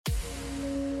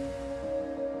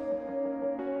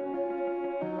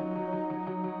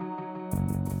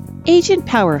Agent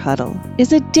Power Huddle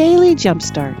is a daily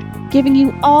jumpstart, giving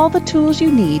you all the tools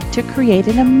you need to create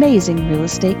an amazing real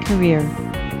estate career.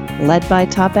 Led by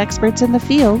top experts in the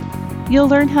field, you'll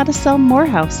learn how to sell more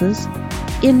houses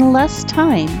in less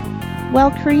time while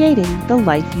creating the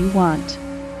life you want.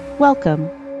 Welcome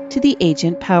to the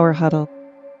Agent Power Huddle.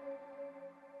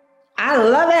 I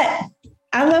love it.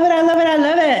 I love it. I love it. I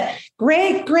love it.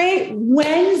 Great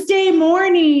Wednesday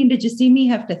morning. Did you see me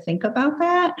have to think about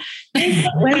that?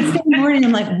 Wednesday morning.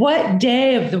 I'm like, what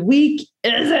day of the week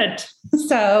is it?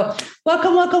 So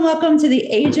welcome to the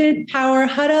Agent Power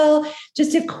Huddle.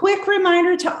 Just a quick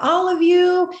reminder to all of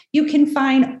you, you can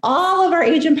find all of our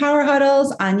Agent Power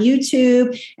Huddles on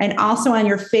YouTube and also on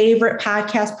your favorite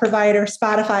podcast provider,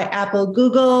 Spotify, Apple,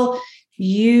 Google.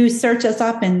 You search us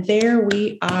up and there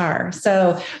we are.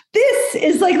 So this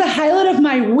is like the highlight of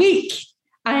my week.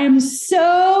 I am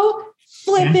so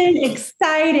flipping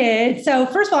excited. So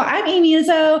first of all, I'm Amy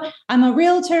Izzo. I'm a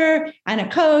realtor and a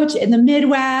coach in the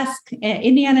Midwest,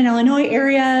 Indiana and Illinois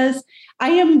areas. I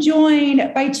am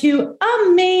joined by two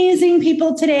amazing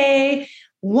people today,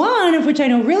 one of which I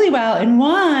know really well and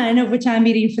one of which I'm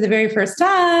meeting for the very first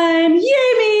time.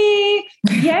 Yay me!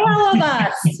 Yay all of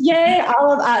us. Yay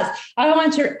all of us. I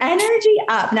want your energy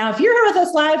up. Now, if you're here with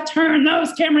us live, turn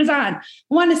those cameras on.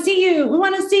 We want to see you. We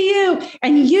want to see you.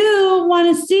 And you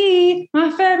want to see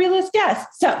my fabulous guest.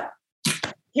 So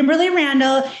Kimberly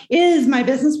Randall is my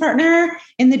business partner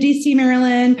in the DC,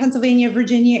 Maryland, Pennsylvania,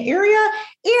 Virginia area.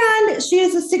 And she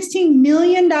is a $16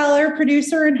 million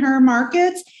producer in her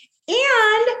markets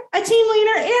and a team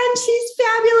leader, and she's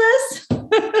fabulous.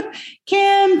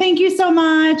 Kim, thank you so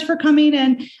much for coming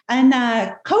and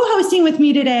co-hosting with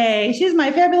me today. She's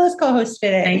my fabulous co-host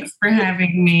today. Thanks for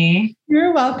having me.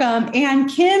 You're welcome. And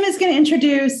Kim is going to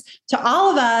introduce to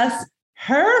all of us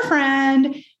her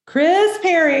friend, Chris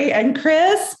Perry. And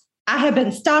Chris, I have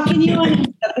been stalking you on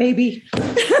Insta, baby.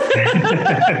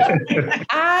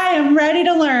 I am ready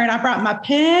to learn. I brought my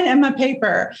pen and my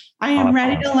paper. I am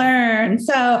ready to learn.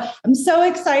 So I'm so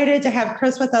excited to have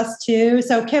Chris with us too.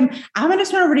 So Kim, I'm going to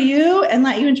turn over to you and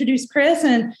let you introduce Chris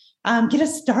and get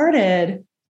us started.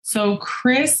 So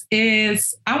Chris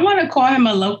is, I want to call him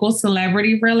a local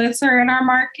celebrity realtor in our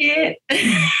market.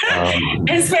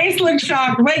 His face looks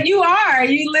shocked, but you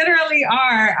literally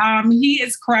are. He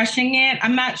is crushing it.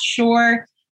 I'm not sure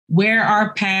where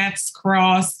our paths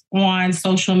cross on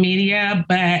social media,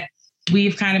 but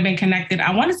we've kind of been connected,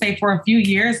 I want to say for a few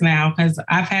years now, because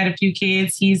I've had a few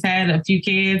kids. He's had a few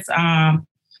kids.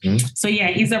 So yeah,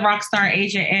 he's a rock star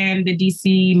agent in the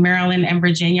DC, Maryland, and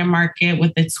Virginia market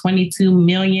with a $22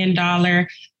 million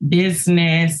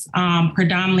business,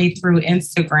 predominantly through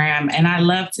Instagram. And I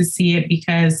love to see it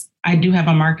because I do have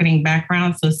a marketing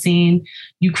background. So seeing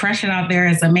you crush it out there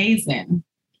is amazing.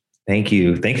 Thank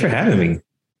you. Thanks for having me.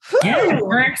 Yeah,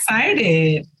 we're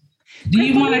excited. Do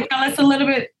you want to tell us a little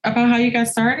bit about how you got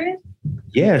started?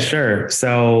 Yeah, sure.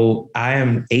 So I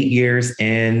am 8 years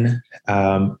in.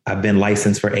 I've been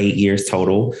licensed for 8 years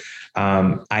total.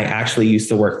 I actually used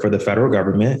to work for the federal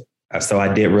government. So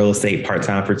I did real estate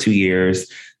part-time for 2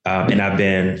 years, and I've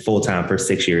been full-time for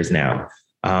 6 years now.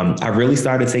 I really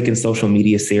started taking social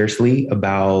media seriously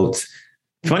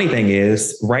funny thing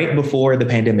is, right before the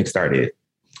pandemic started.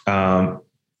 So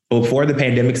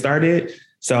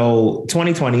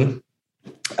 2020,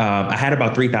 I had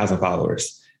about 3,000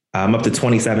 followers. I'm up to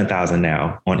 27,000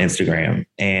 now on Instagram.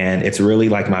 And it's really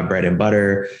like my bread and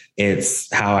butter.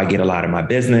 It's how I get a lot of my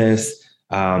business.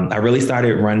 I really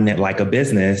started running it like a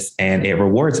business and it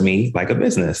rewards me like a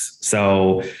business.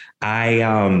 So I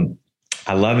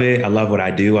love it. I love what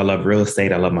I do. I love real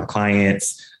estate. I love my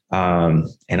clients. And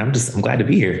I'm glad to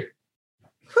be here.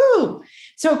 Whew.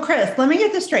 So Chris, let me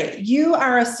get this straight. You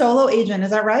are a solo agent.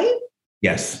 Is that right?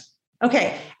 Yes.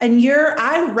 Okay. And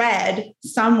I read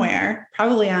somewhere,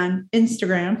 probably on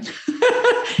Instagram,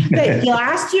 that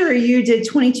last year you did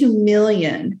 22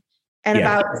 million and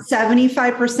about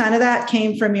 75% of that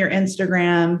came from your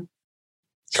Instagram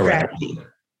strategy.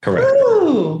 Correct.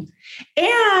 Ooh.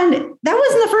 And that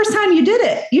wasn't the first time you did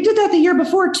it. You did that the year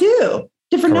before too.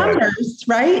 Different numbers,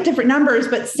 right? Different numbers,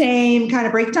 but same kind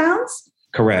of breakdowns.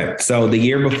 Correct. So the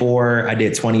year before I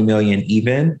did 20 million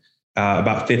even.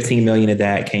 About 15 million of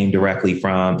that came directly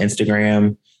from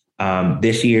Instagram.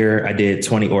 This year I did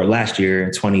last year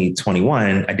in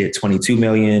 2021, I did 22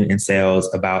 million in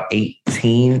sales. About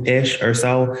 18-ish or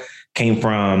so came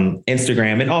from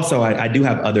Instagram. And also I do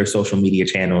have other social media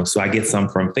channels. So I get some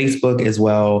from Facebook as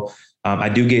well. I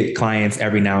do get clients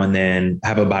every now and then. I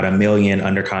have about 1 million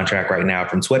under contract right now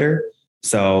from Twitter.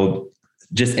 So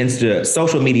just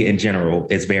social media in general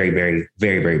is very, very,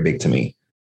 very, very big to me.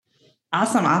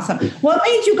 Awesome. Awesome. What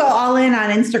made you go all in on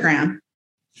Instagram?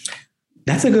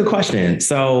 That's a good question.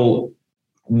 So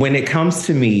when it comes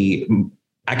to me,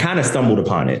 I kind of stumbled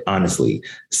upon it, honestly.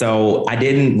 So I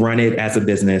didn't run it as a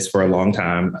business for a long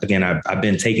time. Again, I've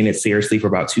been taking it seriously for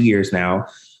about 2 years now.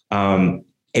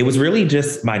 It was really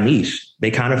just my niche. They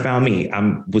kind of found me.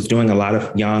 I was doing a lot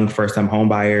of young first-time home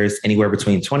buyers, anywhere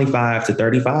between 25 to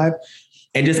 35,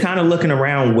 and just kind of looking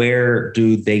around, where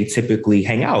do they typically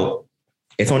hang out?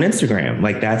 It's on Instagram.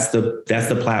 Like that's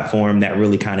the platform that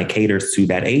really kind of caters to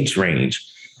that age range.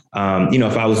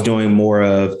 If I was doing more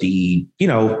of the,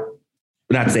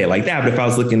 not to say it like that, but if I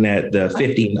was looking at the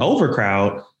 50 and over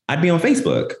crowd, I'd be on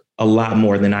Facebook a lot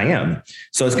more than I am.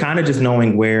 So it's kind of just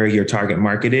knowing where your target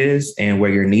market is and where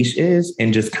your niche is,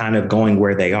 and just kind of going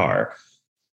where they are.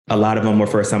 A lot of them were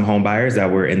first-time home buyers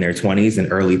that were in their 20s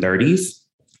and early 30s,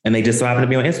 and they just so happened to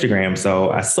be on Instagram.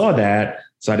 So I saw that,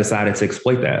 so I decided to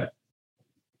exploit that.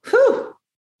 Whew.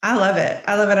 I love it.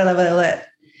 I love it. I love it. I love it.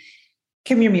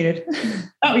 Kim, you're muted.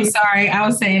 Oh, sorry. I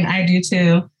was saying I do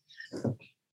too.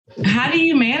 How do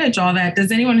you manage all that?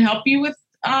 Does anyone help you with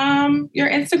your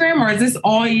Instagram, or is this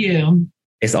all you?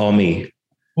 It's all me.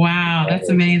 Wow, that's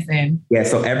amazing. Yeah.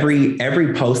 So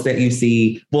every post that you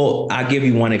see, well, I'll give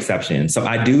you one exception. So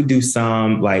I do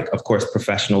some, like, of course,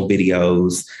 professional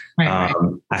videos. Right.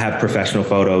 I have professional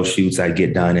photo shoots I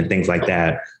get done and things like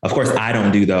that. Of course, I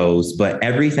don't do those, but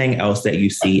everything else that you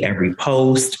see, every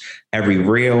post, every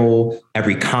reel,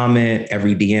 every comment,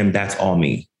 every DM, that's all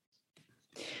me.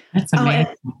 That's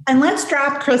amazing. And let's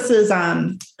drop Chris's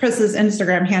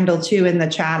Instagram handle too in the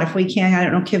chat if we can. I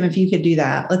don't know, Kim, if you could do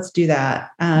that. Let's do that.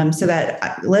 So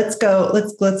that let's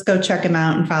go check him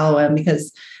out and follow him,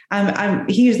 because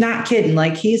he's not kidding.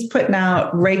 Like, he's putting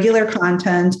out regular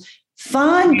content,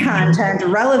 fun content,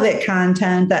 relevant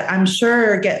content that I'm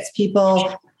sure gets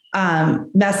people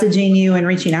messaging you and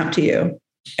reaching out to you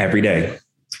every day.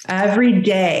 Every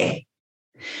day.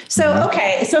 So,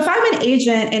 okay. So if I'm an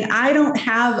agent and I don't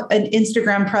have an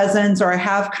Instagram presence, or I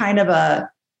have kind of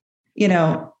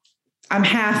I'm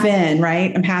half in,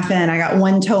 right? I'm half in, I got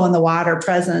one toe in the water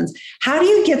presence. How do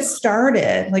you get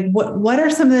started? Like, what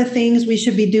are some of the things we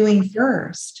should be doing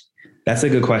first? That's a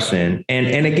good question.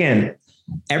 And again,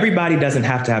 everybody doesn't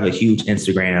have to have a huge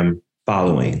Instagram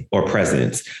following or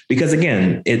presence, because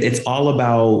again, it's all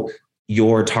about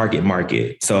your target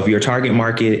market. So if your target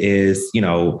market is,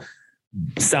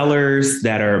 sellers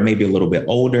that are maybe a little bit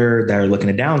older, that are looking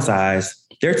to downsize,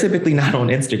 they're typically not on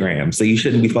Instagram. So you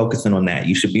shouldn't be focusing on that.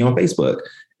 You should be on Facebook,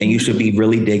 and you should be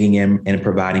really digging in and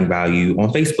providing value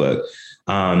on Facebook.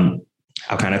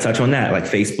 I'll kind of touch on that. Like,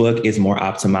 Facebook is more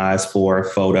optimized for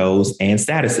photos and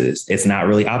statuses. It's not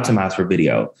really optimized for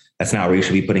video. That's not where you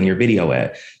should be putting your video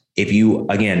at. If you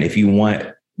want,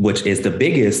 which is the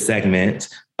biggest segment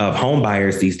of home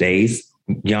buyers these days,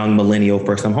 young millennial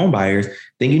first-time home buyers,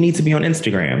 then you need to be on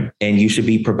Instagram, and you should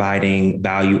be providing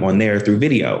value on there through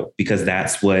video, because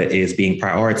that's what is being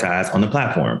prioritized on the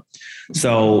platform.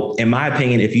 So in my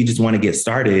opinion, if you just want to get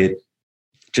started,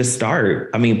 just start.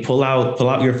 I mean, pull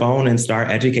out your phone and start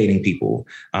educating people.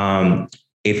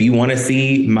 If you want to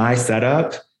see my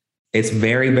setup, it's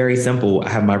very, very simple. I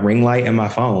have my ring light and my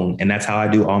phone, and that's how I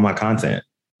do all my content.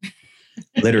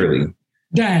 Literally.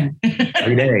 Done.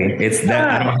 Every day. It's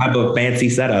that I don't have a fancy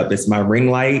setup. It's my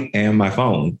ring light and my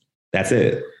phone. That's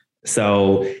it.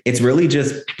 So it's really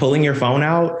just pulling your phone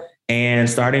out and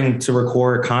starting to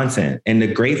record content. And the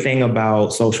great thing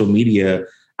about social media,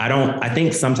 I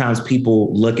think sometimes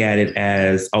people look at it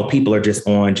as, oh, people are just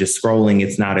scrolling.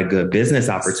 It's not a good business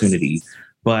opportunity.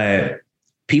 But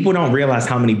people don't realize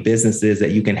how many businesses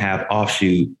that you can have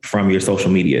offshoot from your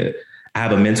social media. I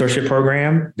have a mentorship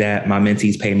program that my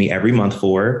mentees pay me every month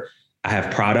for. I have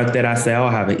product that I sell.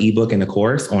 I have an ebook and a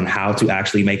course on how to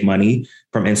actually make money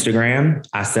from Instagram.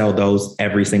 I sell those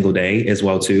every single day as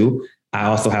well, too. I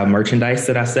also have merchandise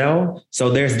that I sell. So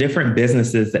there's different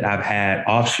businesses that I've had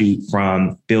offshoot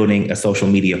from building a social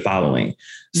media following.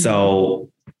 So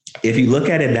if you look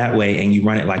at it that way and you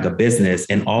run it like a business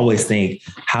and always think,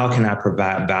 how can I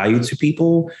provide value to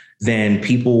people? Then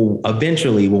people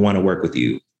eventually will want to work with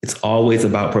you. It's always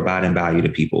about providing value to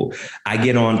people. I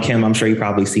get on, Kim, I'm sure you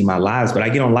probably see my lives, but I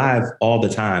get on live all the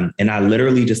time. And I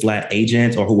literally just let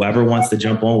agents or whoever wants to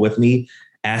jump on with me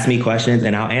ask me questions,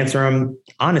 and I'll answer them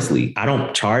honestly. I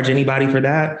don't charge anybody for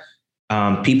that.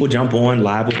 People jump on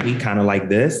live with me kind of like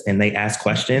this, and they ask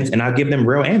questions, and I'll give them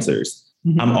real answers.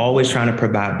 Mm-hmm. I'm always trying to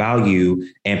provide value,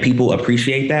 and people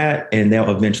appreciate that, and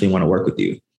they'll eventually want to work with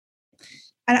you.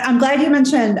 And I'm glad you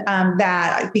mentioned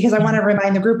that, because I want to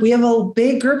remind the group, we have a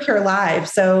big group here live.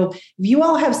 So if you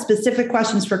all have specific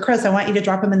questions for Chris, I want you to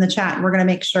drop them in the chat, and we're going to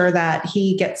make sure that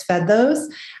he gets fed those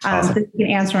so he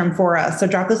can answer them for us. So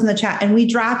drop those in the chat. And we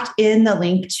dropped in the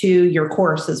link to your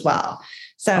course as well.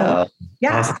 So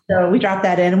so we dropped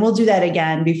that in, and we'll do that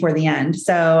again before the end.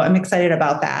 So I'm excited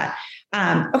about that.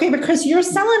 Okay, but Chris, you're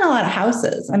selling a lot of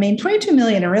houses. I mean, 22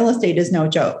 million in real estate is no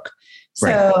joke.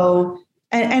 So,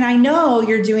 and I know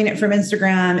you're doing it from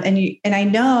Instagram, and I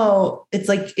know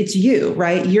it's you,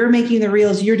 right? You're making the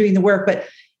reels, you're doing the work, but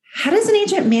how does an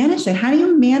agent manage it? How do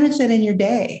you manage it in your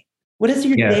day? What does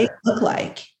your day look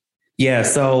like? Yeah.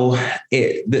 So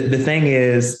the thing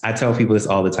is, I tell people this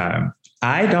all the time.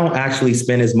 I don't actually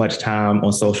spend as much time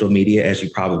on social media as you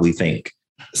probably think.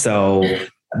 So,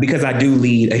 because I do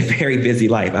lead a very busy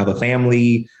life. I have a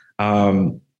family.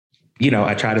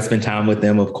 I try to spend time with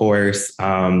them, of course.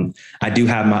 I do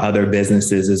have my other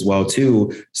businesses as well,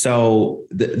 too. So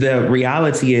the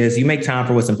reality is you make time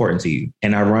for what's important to you.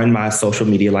 And I run my social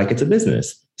media like it's a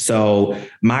business. So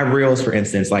my reels, for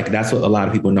instance, like that's what a lot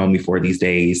of people know me for these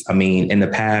days. I mean, in the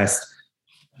past,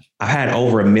 I've had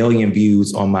over 1 million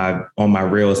views on my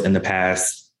reels in the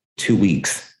past 2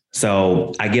 weeks.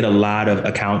 So I get a lot of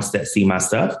accounts that see my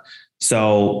stuff.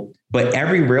 So, but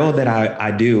every reel that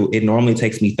I do, it normally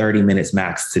takes me 30 minutes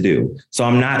max to do. So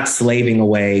I'm not slaving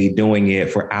away doing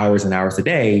it for hours and hours a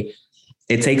day.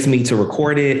 It takes me to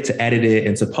record it, to edit it,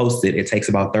 and to post it. It takes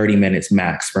about 30 minutes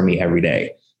max for me every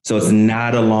day. So it's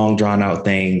not a long drawn out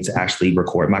thing to actually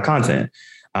record my content.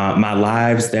 My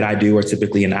lives that I do are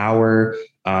typically an hour.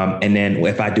 And then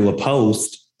if I do a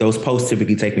post, those posts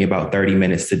typically take me about 30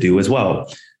 minutes to do as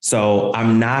well. So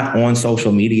I'm not on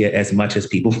social media as much as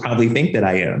people probably think that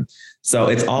I am. So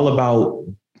it's all about,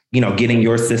 getting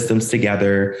your systems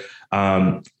together.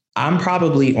 I'm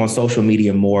probably on social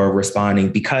media more responding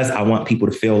because I want people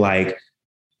to feel like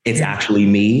it's actually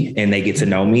me and they get to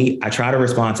know me. I try to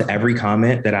respond to every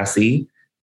comment that I see,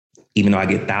 even though I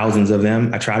get thousands of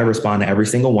them. I try to respond to every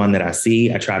single one that I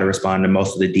see. I try to respond to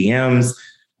most of the DMs.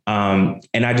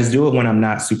 And I just do it when I'm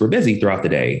not super busy throughout the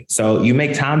day. So you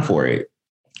make time for it.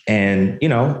 And,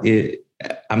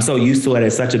 I'm so used to it.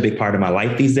 It's such a big part of my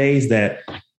life these days that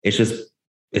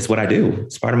it's what I do.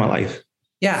 It's part of my life.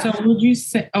 Yeah. So would you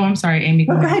say, I'm sorry, Amy.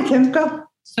 Go ahead, Kim, go.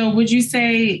 So would you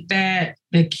say that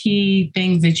the key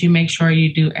things that you make sure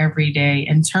you do every day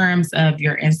in terms of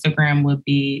your Instagram would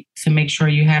be to make sure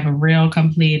you have a reel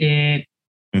completed,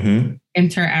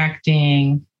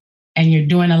 interacting, and you're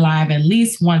doing a live at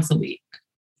least once a week?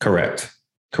 Correct.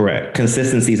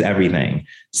 Consistency is everything.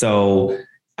 So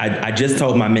I just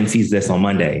told my mentees this on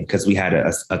Monday because we had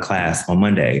a class on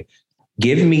Monday.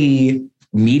 Give me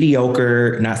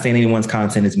mediocre, not saying anyone's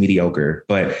content is mediocre,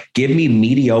 but give me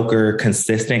mediocre,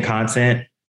 consistent content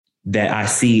that I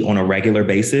see on a regular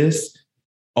basis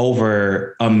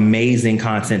over amazing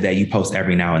content that you post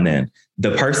every now and then.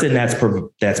 The person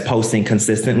that's posting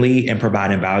consistently and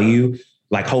providing value,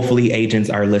 like hopefully agents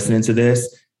are listening to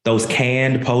this. Those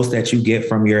canned posts that you get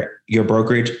from your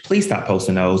brokerage, please stop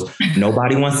posting those.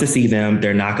 Nobody wants to see them.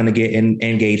 They're not going to get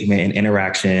engagement and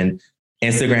interaction.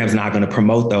 Instagram's not going to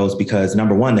promote those because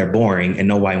number one, they're boring and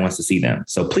nobody wants to see them.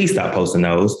 So please stop posting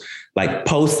those. Like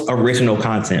post original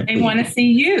content. They want to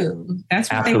see you. That's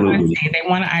what they want to see. They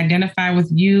want to identify with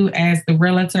you as the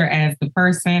realtor, as the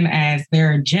person, as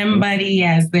their gym buddy,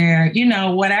 as their,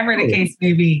 whatever the case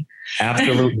may be.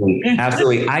 Absolutely.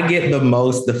 Absolutely. I get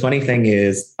the funny thing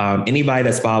is anybody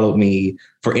that's followed me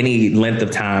for any length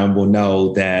of time will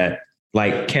know that,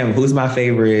 like, Kim, who's my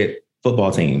favorite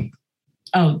football team?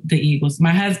 Oh, the Eagles.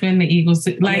 My husband, the Eagles.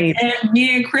 Like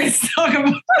me and Chris talk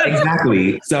about it.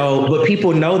 Exactly. So, but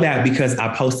people know that because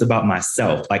I post about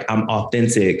myself. Like I'm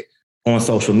authentic on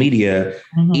social media.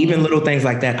 Even little things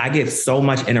like that. I get so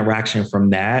much interaction from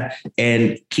that.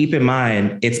 And keep in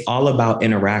mind, it's all about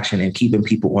interaction and keeping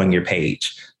people on your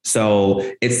page. So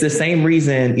it's the same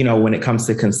reason, when it comes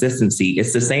to consistency,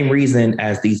 it's the same reason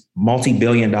as these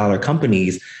multi-billion-dollar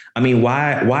companies. I mean,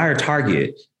 why are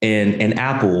Target and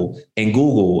Apple and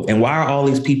Google and why are all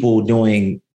these people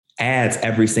doing ads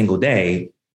every single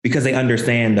day? Because they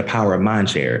understand the power of mind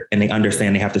share and they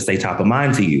understand they have to stay top of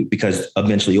mind to you because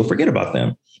eventually you'll forget about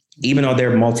them, even though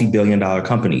they're multi-billion-dollar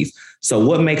companies. So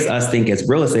what makes us think as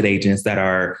real estate agents that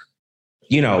are,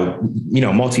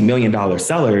 multi-million-dollar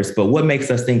sellers, but what makes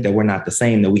us think that we're not the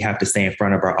same, that we have to stay in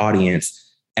front of our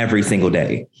audience every single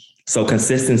day? So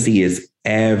consistency is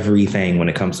everything when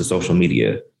it comes to social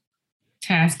media.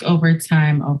 Task over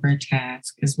time over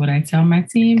task is what I tell my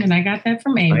team. And I got that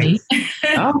from Amy. Nice.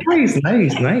 Oh,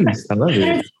 nice. I love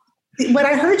it. What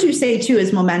I heard you say too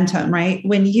is momentum, right?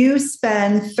 When you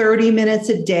spend 30 minutes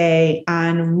a day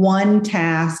on one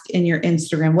task in your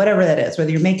Instagram, whatever that is,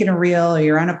 whether you're making a reel or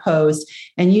you're on a post,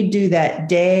 and you do that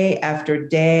day after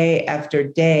day after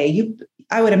day,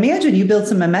 I would imagine you build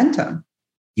some momentum.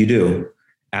 You do.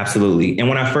 Absolutely. And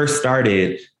when I first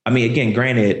started, I mean, again,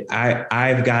 granted,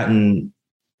 I've gotten,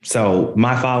 so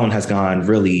my following has gone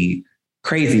really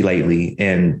crazy lately,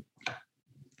 and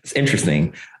it's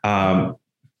interesting.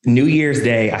 New Year's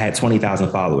Day, I had 20,000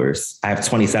 followers. I have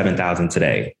 27,000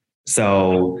 today.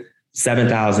 So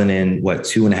 7,000 in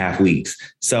 2.5 weeks.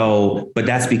 So, but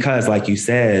that's because, like you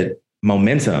said,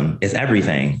 momentum is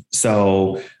everything.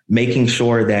 So making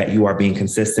sure that you are being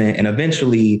consistent, and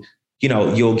eventually,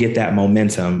 you'll get that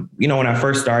momentum. When I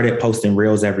first started posting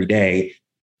reels every day,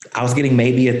 I was getting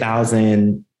maybe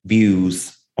 1,000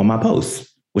 views on my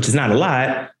posts, which is not a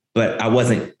lot, but I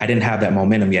didn't have that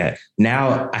momentum yet.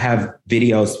 Now I have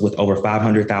videos with over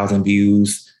 500,000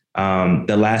 views.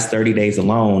 The last 30 days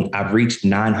alone, I've reached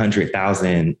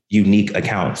 900,000 unique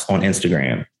accounts on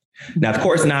Instagram. Now, of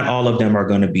course, not all of them are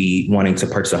going to be wanting to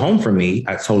purchase a home from me.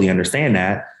 I totally understand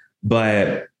that.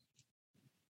 But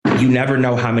you never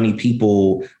know how many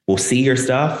people will see your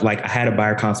stuff. Like, I had a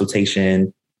buyer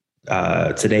consultation.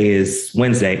 Today is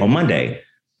Wednesday, on Monday,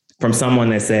 from someone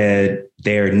that said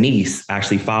their niece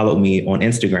actually followed me on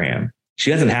Instagram.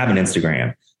 She doesn't have an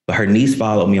Instagram, but her niece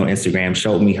followed me on Instagram,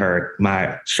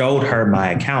 showed her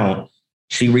my account.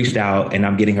 She reached out, and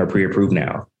I'm getting her pre-approved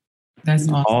now. That's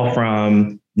awesome. All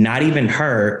from not even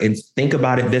her. And think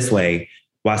about it this way,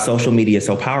 why social media is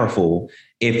so powerful.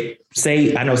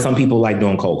 I know some people like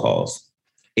doing cold calls.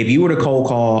 If you were to cold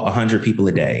call 100 people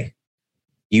a day,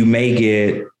 you may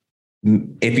get,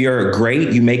 if you're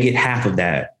great, you may get half of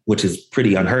that, which is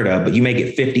pretty unheard of, but you may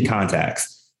get 50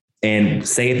 contacts. And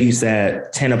say if you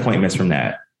set 10 appointments from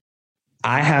that,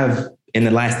 I have, in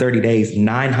the last 30 days,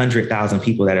 900,000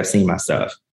 people that have seen my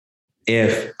stuff.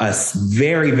 If a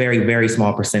very, very, very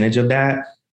small percentage of that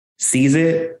sees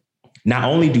it, not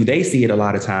only do they see it a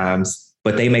lot of times,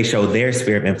 but they may show their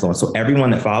sphere of influence. So everyone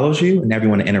that follows you and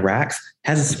everyone that interacts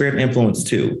has a sphere of influence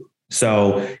too.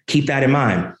 So keep that in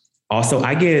mind. Also,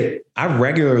 I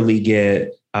regularly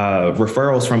get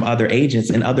referrals from other agents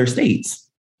in other states.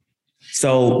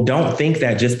 So don't think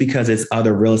that just because it's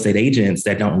other real estate agents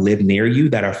that don't live near you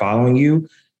that are following you,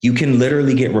 you can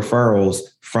literally get referrals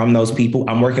from those people.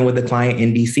 I'm working with a client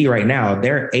in DC right now.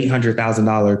 They're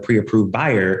 $800,000 pre-approved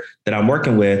buyer that I'm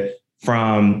working with,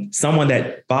 from someone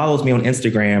that follows me on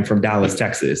Instagram from Dallas,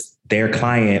 Texas. Their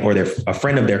client, or a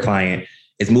friend of their client,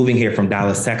 is moving here from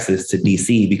Dallas, Texas to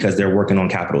DC because they're working on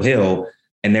Capitol Hill,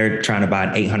 and they're trying to buy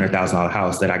an $800,000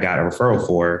 house that I got a referral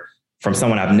for from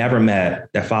someone I've never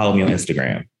met that followed me on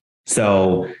Instagram.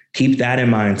 So keep that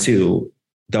in mind too.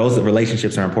 Those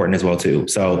relationships are important as well too.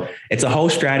 So it's a whole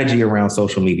strategy around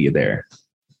social media there.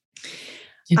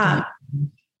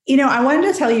 I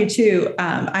wanted to tell you too,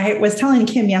 I was telling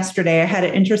Kim yesterday, I had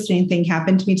an interesting thing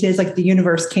happen to me today. It's like the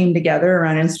universe came together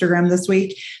around Instagram this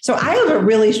week. So I have a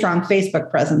really strong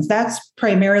Facebook presence. That's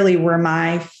primarily where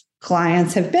my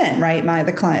clients have been, right? My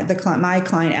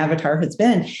client avatar has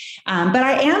been. But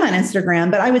I am on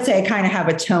Instagram, but I would say I kind of have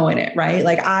a toe in it, right?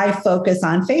 Like, I focus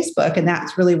on Facebook, and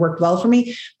that's really worked well for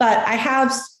me. But I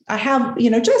have,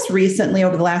 just recently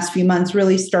over the last few months,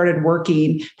 really started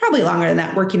working, probably longer than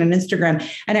that, working on Instagram.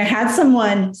 And I had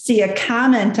someone see a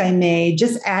comment I made,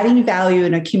 just adding value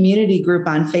in a community group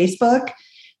on Facebook,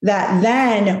 that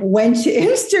then went to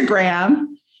Instagram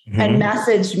and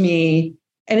messaged me.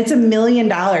 And it's $1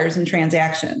 million in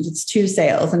transactions. It's 2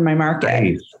 sales in my market.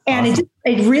 Nice. And awesome.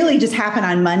 It really just happened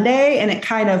on Monday, and it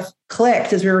kind of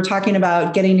clicked as we were talking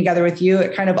about getting together with you.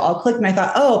 It kind of all clicked. And I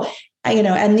thought,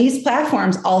 and these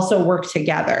platforms also work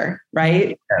together,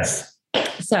 right? Yes.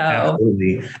 So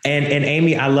absolutely. And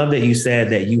Amy, I love that you said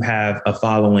that you have a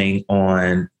following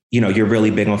on, you're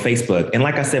really big on Facebook. And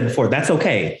like I said before, that's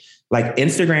okay. Like,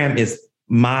 Instagram is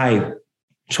my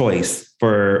choice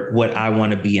for what I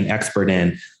want to be an expert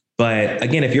in. But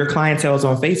again, if your clientele is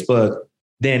on Facebook,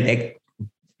 then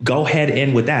go ahead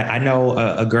in with that. I know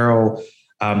a girl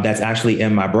that's actually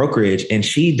in my brokerage, and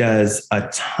she does a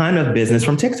ton of business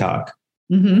from TikTok.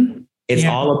 Mm-hmm. It's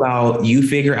all about, you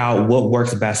figure out what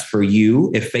works best for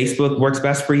you. If Facebook works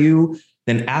best for you,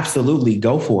 then absolutely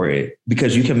go for it,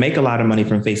 because you can make a lot of money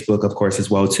from Facebook, of course, as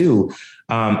well too.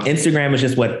 Instagram is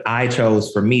just what I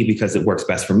chose for me because it works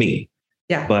best for me.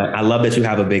 Yeah. But I love that you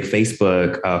have a big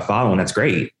Facebook following. That's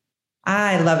great.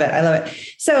 I love it.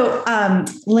 So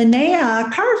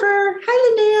Linnea Carver,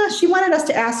 hi Linnea. She wanted us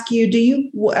to ask you, do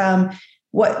you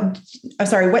what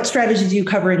strategies do you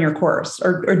cover in your course,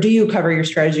 or do you cover your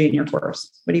strategy in your course?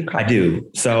 What do you cover? I do.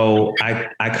 So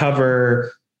I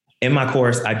cover in my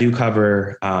course, I do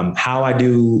cover how I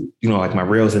do, like my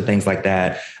reels and things like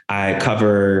that. I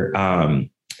cover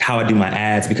how I do my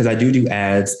ads, because I do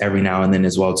ads every now and then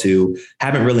as well too.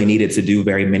 Haven't really needed to do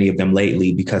very many of them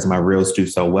lately because my reels do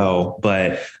so well,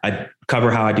 but I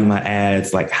cover how I do my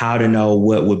ads, like how to know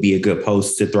what would be a good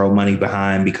post to throw money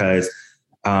behind, because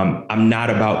I'm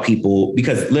not about people,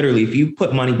 because literally if you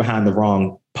put money behind the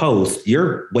wrong post,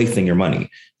 you're wasting your money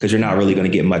because you're not really going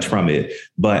to get much from it.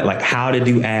 But like how to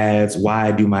do ads, why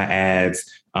I do my ads,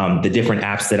 the different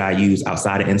apps that I use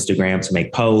outside of Instagram to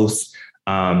make posts.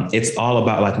 It's all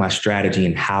about like my strategy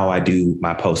and how I do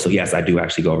my posts. So yes, I do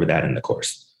actually go over that in the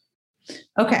course.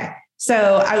 Okay.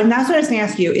 So that's what I was going to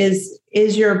ask you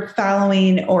is your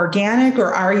following organic,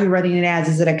 or are you running an ads?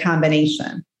 Is it a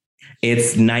combination?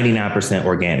 It's 99%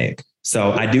 organic.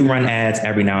 So I do run ads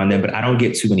every now and then, but I don't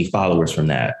get too many followers from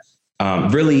that.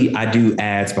 Really, I do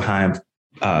ads behind,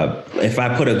 if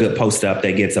I put a good post up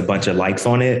that gets a bunch of likes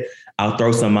on it, I'll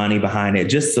throw some money behind it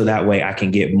just so that way I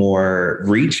can get more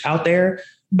reach out there.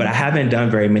 But I haven't done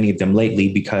very many of them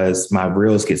lately because my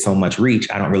reels get so much reach.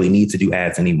 I don't really need to do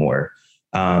ads anymore.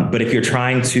 But if you're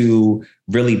trying to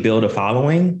really build a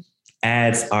following,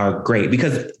 ads are great,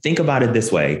 because think about it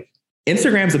this way.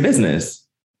 Instagram's a business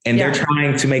and they're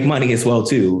trying to make money as well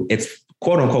too. It's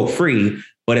quote unquote free,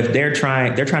 but if they're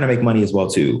trying to make money as well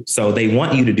too. So they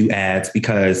want you to do ads,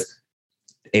 because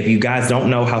if you guys don't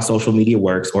know how social media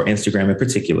works, or Instagram in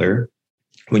particular,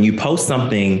 when you post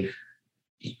something,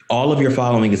 all of your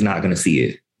following is not going to see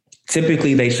it.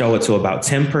 Typically, they show it to about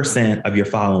 10% of your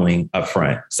following up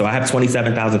front. So I have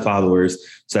 27,000 followers.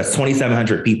 So that's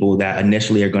 2,700 people that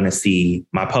initially are going to see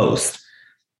my post.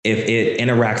 If it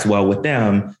interacts well with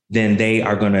them, then they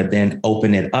are going to then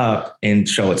open it up and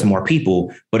show it to more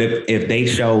people. But if they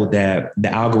show that the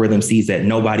algorithm sees that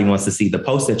nobody wants to see the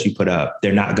post that you put up,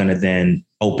 they're not going to then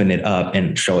open it up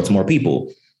and show it to more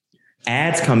people.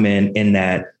 Ads come in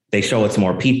that they show it to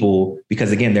more people,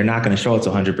 because again, they're not going to show it to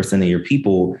 100% of your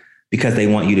people, because they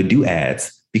want you to do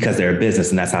ads, because they're a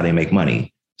business and that's how they make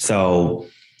money. So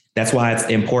that's why it's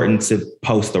important to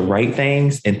post the right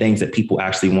things and things that people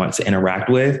actually want to interact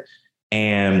with.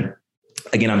 And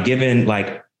again, I'm giving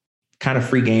like kind of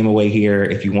free game away here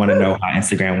if you want to know how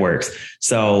Instagram works.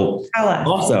 So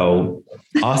also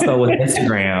with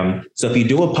Instagram, so if you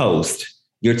do a post,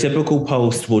 your typical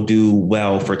post will do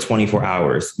well for 24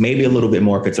 hours, maybe a little bit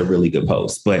more if it's a really good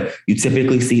post, but you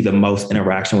typically see the most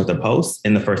interaction with the post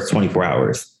in the first 24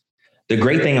 hours. The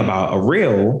great thing about a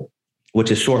reel,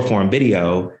 which is short form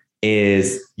video,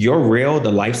 is your reel,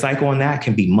 the life cycle on that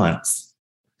can be months.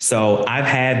 So I've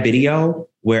had video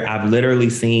where I've literally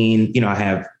seen, I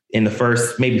have in the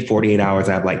first maybe 48 hours,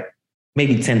 I have like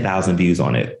maybe 10,000 views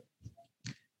on it.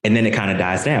 And then it kind of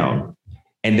dies down.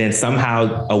 And then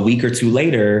somehow a week or two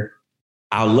later,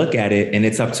 I'll look at it and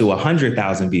it's up to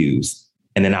 100,000 views.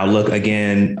 And then I'll look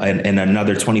again in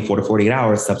another 24 to 48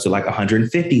 hours, up to like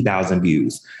 150,000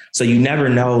 views. So you never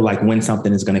know like when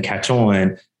something is going to catch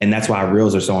on. And that's why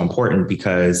reels are so important,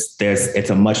 because it's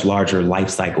a much larger life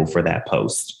cycle for that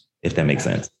post, if that makes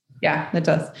sense. Yeah, it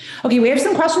does. Okay, we have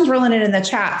some questions rolling in the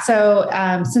chat. So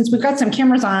since we've got some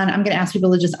cameras on, I'm going to ask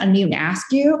people to just unmute and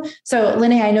ask you. So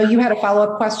Linné, I know you had a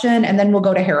follow-up question, and then we'll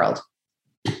go to Harold.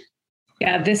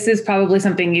 Yeah, this is probably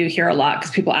something you hear a lot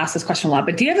because people ask this question a lot,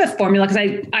 but do you have a formula?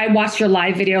 Because I watched your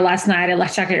live video last night. I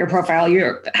checked out your profile.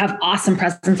 You have awesome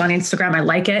presence on Instagram. I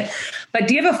like it. But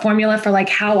do you have a formula for like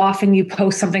how often you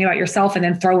post something about yourself and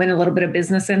then throw in a little bit of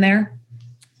business in there?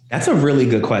 That's a really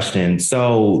good question.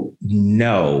 So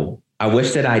no, I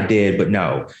wish that I did, but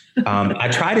no. I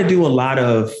try to do a lot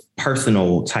of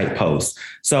personal type posts.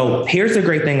 So here's the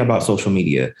great thing about social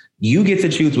media. You get to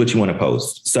choose what you want to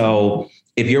post. So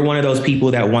if you're one of those people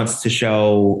that wants to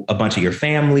show a bunch of your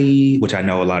family, which I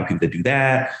know a lot of people that do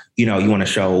that, you want to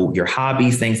show your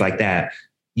hobbies, things like that,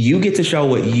 you get to show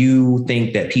what you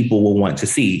think that people will want to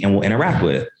see and will interact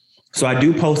with. So I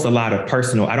do post a lot of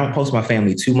personal. I don't post my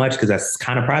family too much because that's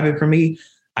kind of private for me.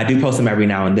 I do post them every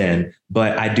now and then,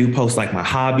 but I do post like my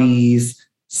hobbies,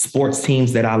 sports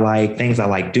teams that I like, things I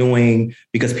like doing,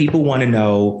 because people want to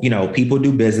know, people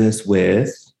do business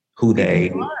with who they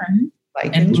know,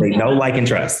 like, and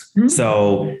trust. Mm-hmm.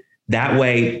 So that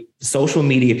way, social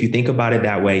media, if you think about it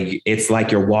that way, it's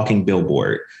like your walking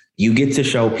billboard. You get to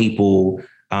show people,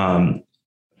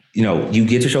 you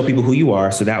get to show people who you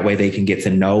are. So that way they can get to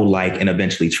know, like, and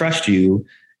eventually trust you.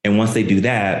 And once they do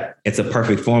that, it's a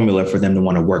perfect formula for them to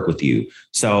want to work with you.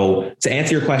 So to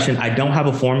answer your question, I don't have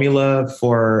a formula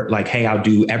for like, hey, I'll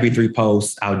do every 3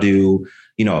 posts. I'll do,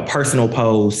 a personal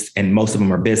post, and most of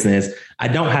them are business. I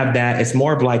don't have that. It's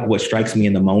more of like what strikes me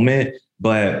in the moment.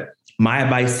 But my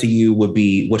advice to you would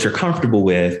be what you're comfortable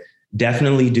with.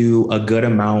 Definitely do a good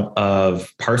amount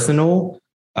of personal.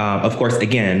 Of course,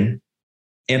 again,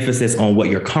 emphasis on what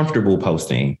you're comfortable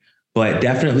posting, but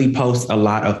definitely post a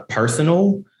lot of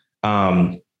personal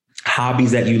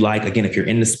hobbies that you like. Again, if you're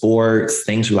into sports,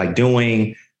 things you like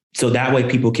doing. So that way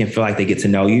people can feel like they get to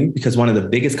know you, because one of the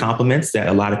biggest compliments that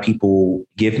a lot of people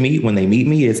give me when they meet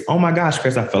me is, oh my gosh,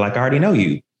 Chris, I feel like I already know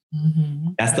you.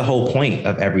 Mm-hmm. That's the whole point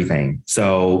of everything.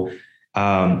 So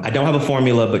I don't have a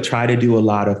formula, but try to do a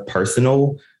lot of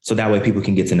personal so that way people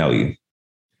can get to know you.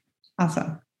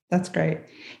 Awesome. That's great.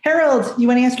 Harold, you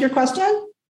want to ask your question?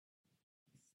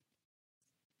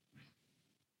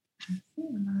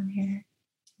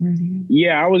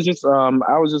 Yeah, I was just going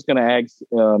to ask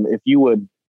if you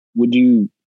would you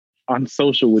on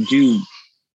social, would you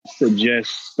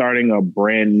suggest starting a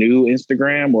brand new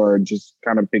Instagram or just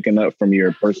kind of picking up from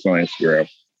your personal Instagram?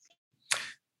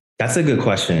 That's a good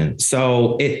question.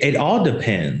 So it all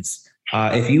depends.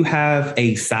 If you have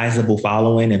a sizable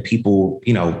following and people,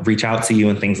 reach out to you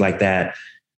and things like that,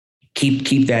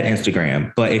 keep that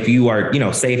Instagram. But if you are,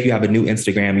 say if you have a new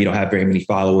Instagram, you don't have very many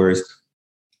followers,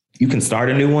 you can start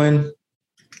a new one.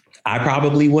 I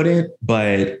probably wouldn't,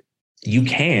 but you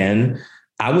can.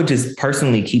 I would just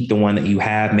personally keep the one that you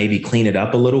have, maybe clean it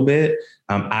up a little bit.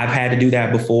 I've had to do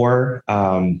that before.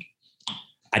 I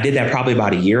did that probably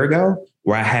about a year ago,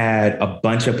 where I had a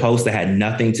bunch of posts that had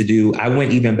nothing to do. I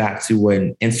went even back to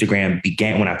when Instagram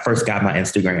began, when I first got my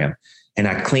Instagram, and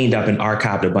I cleaned up and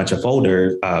archived a bunch of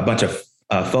folders, a bunch of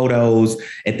photos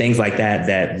and things like that,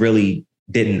 that really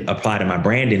didn't apply to my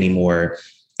brand anymore.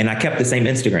 And I kept the same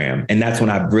Instagram. And that's when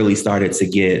I really started to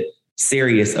get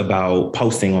serious about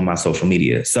posting on my social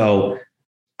media. So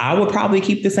I would probably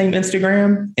keep the same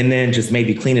Instagram and then just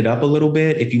maybe clean it up a little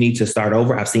bit if you need to start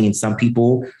over. I've seen some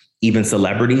people, even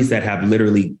celebrities, that have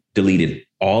literally deleted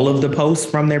all of the posts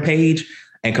from their page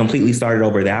and completely started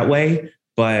over that way.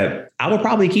 But I would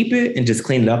probably keep it and just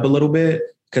clean it up a little bit,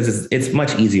 because it's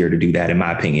much easier to do that, in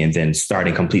my opinion, than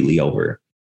starting completely over.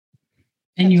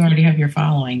 And you already have your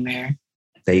following there.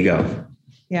 There you go.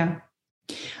 Yeah.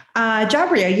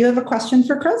 Jabria, you have a question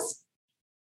for Chris?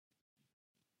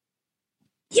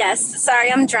 Yes.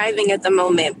 Sorry, I'm driving at the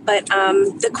moment. But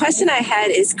the question I had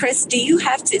is, Chris, do you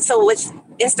have to, so with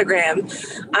Instagram,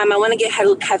 I want to get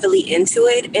heavily into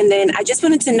it. And then I just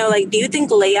wanted to know, do you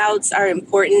think layouts are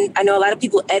important? I know a lot of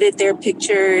people edit their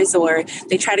pictures or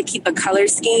they try to keep a color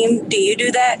scheme. Do you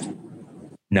do that?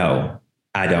 No,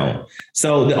 I don't.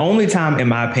 So the only time, in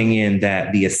my opinion,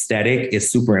 that the aesthetic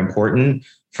is super important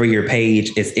for your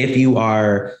page is if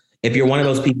you're one of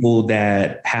those people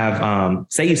that have,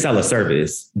 say you sell a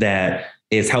service that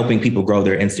is helping people grow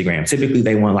their Instagram. Typically,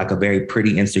 they want a very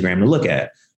pretty Instagram to look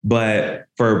at. But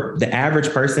for the average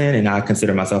person, and I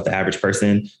consider myself the average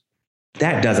person,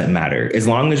 that doesn't matter. As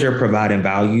long as you're providing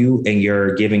value and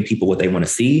you're giving people what they want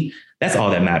to see, that's all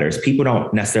that matters. People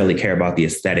don't necessarily care about the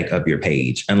aesthetic of your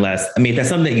page unless, if that's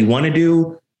something that you want to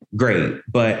do, great.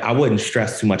 But I wouldn't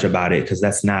stress too much about it, because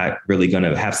that's not really going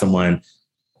to have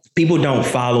people don't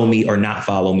follow me or not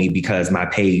follow me because my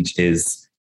page is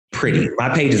pretty. My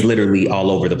page is literally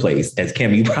all over the place. As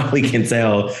Kim, you probably can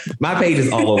tell, my page is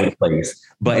all over the place,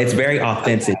 but it's very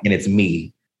authentic and it's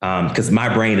me. Because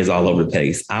my brain is all over the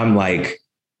place. I'm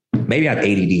maybe I have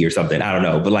ADD or something. I don't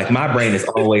know. But my brain is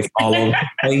always all over the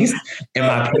place. And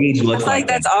my page looks like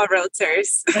that's all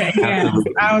realtors. Yeah,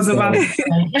 I was about to say.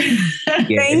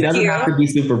 It doesn't have to be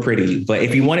super pretty. But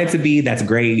if you want it to be, that's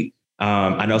great.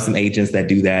 I know some agents that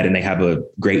do that and they have a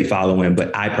great following,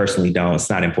 but I personally don't. It's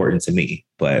not important to me.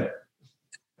 But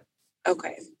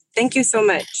okay. Thank you so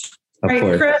much. Of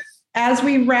course. Chris, as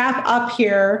we wrap up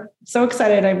here, so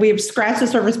excited. We have scratched the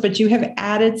surface, but you have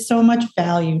added so much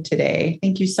value today.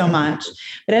 Thank you so much.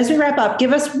 But as we wrap up,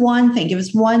 give us one thing, give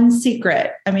us one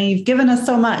secret. You've given us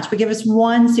so much, but give us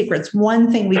one secret. It's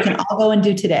one thing we can all go and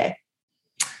do today.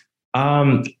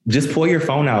 Just pull your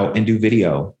phone out and do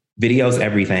video. Video's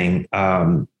everything.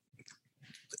 Again,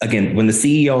 when the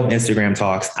CEO of Instagram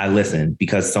talks, I listen,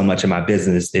 because so much of my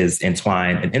business is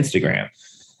entwined in Instagram.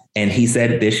 And he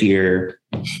said this year,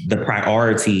 the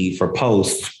priority for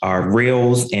posts are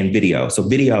reels and video. So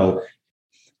video,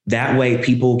 that way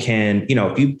people can,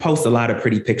 if you post a lot of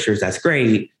pretty pictures, that's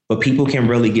great, but people can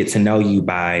really get to know you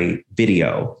by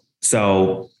video.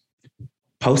 So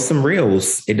post some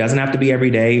reels. It doesn't have to be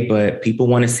every day, but people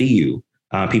want to see you.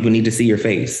 People need to see your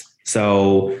face.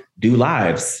 So do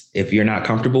lives. If you're not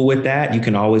comfortable with that, you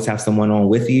can always have someone on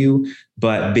with you.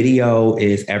 But video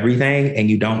is everything, and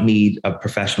you don't need a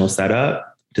professional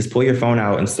setup. just pull your phone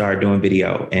out and start doing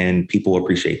video, and people will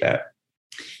appreciate that.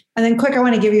 And then quick, I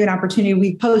want to give you an opportunity.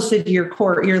 We posted your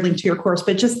link to your course,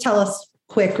 but just tell us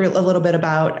quick a little bit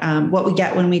about what we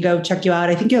get when we go check you out.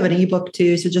 I think you have an ebook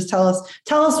too. So just tell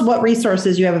us what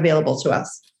resources you have available to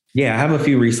us. Yeah, I have a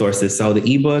few resources. So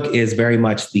the ebook is very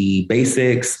much the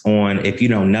basics on, if you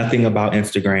know nothing about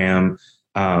Instagram,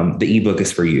 the ebook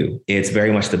is for you. It's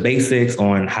very much the basics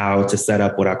on how to set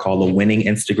up what I call a winning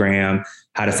Instagram,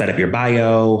 how to set up your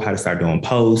bio, how to start doing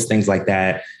posts, things like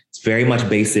that. It's very much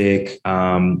basic.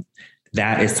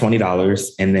 That is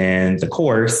 $20. And then the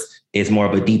course is more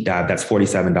of a deep dive. That's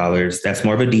 $47. That's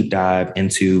more of a deep dive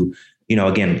into,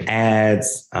 again,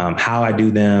 ads, how I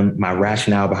do them, my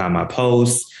rationale behind my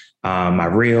posts, my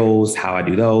reels, how I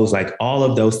do those, like all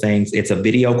of those things. It's a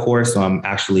video course. So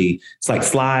it's like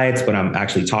slides, but I'm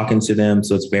actually talking to them.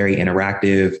 So it's very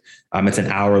interactive. It's an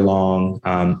hour long.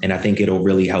 And I think it'll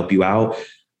really help you out.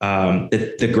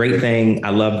 The great thing,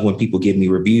 I love when people give me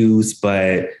reviews,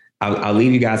 but I'll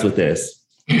leave you guys with this.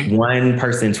 One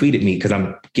person tweeted me, because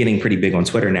I'm getting pretty big on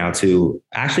Twitter now too.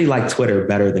 I actually like Twitter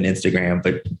better than Instagram,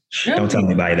 but don't tell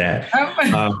anybody that.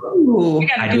 You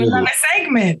gotta do another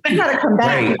segment. You gotta come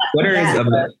back.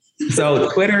 Right.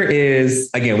 Twitter is,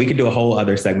 again, we could do a whole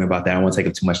other segment about that. I won't take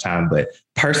up too much time, but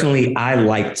personally, I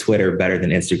like Twitter better than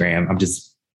Instagram. I'm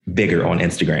just bigger on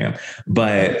Instagram.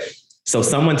 But so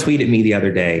someone tweeted me the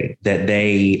other day that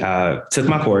they took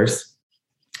my course,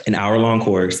 an hour-long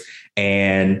course,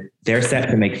 and they're set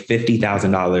to make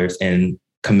 $50,000 in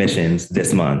commissions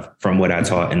this month from what I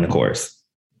taught in the course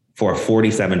for a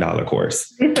 $47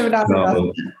 course.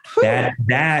 So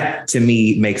that to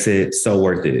me makes it so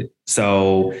worth it.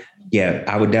 So yeah,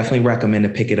 I would definitely recommend to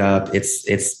pick it up.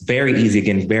 It's very easy.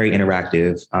 Again, very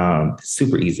interactive,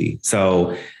 super easy.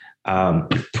 So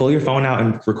pull your phone out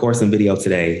and record some video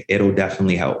today. It'll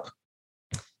definitely help.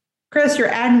 Chris, you're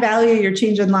adding value. You're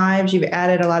changing lives. You've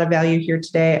added a lot of value here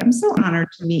today. I'm so honored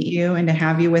to meet you and to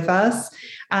have you with us.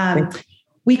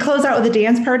 We close out with a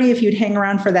dance party if you'd hang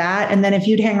around for that. And then if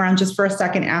you'd hang around just for a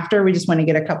second after, we just want to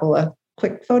get a couple of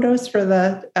quick photos for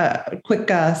the quick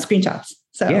screenshots.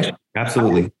 So yeah,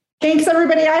 absolutely. Thanks,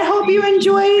 everybody. I hope you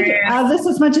enjoyed this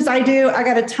as much as I do. I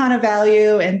got a ton of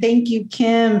value. And thank you,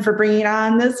 Kim, for bringing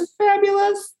on this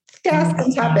fabulous guest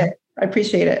and topic. I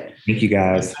appreciate it. Thank you,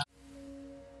 guys.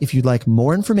 If you'd like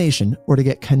more information or to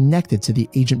get connected to the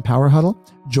Agent Power Huddle,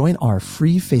 join our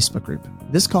free Facebook group.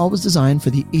 This call was designed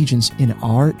for the agents in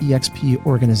our EXP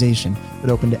organization, but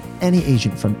open to any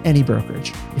agent from any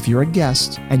brokerage. If you're a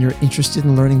guest and you're interested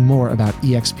in learning more about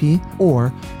EXP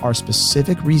or our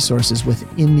specific resources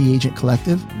within the Agent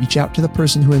Collective, reach out to the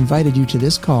person who invited you to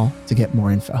this call to get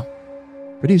more info.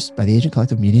 Produced by the Agent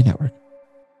Collective Media Network.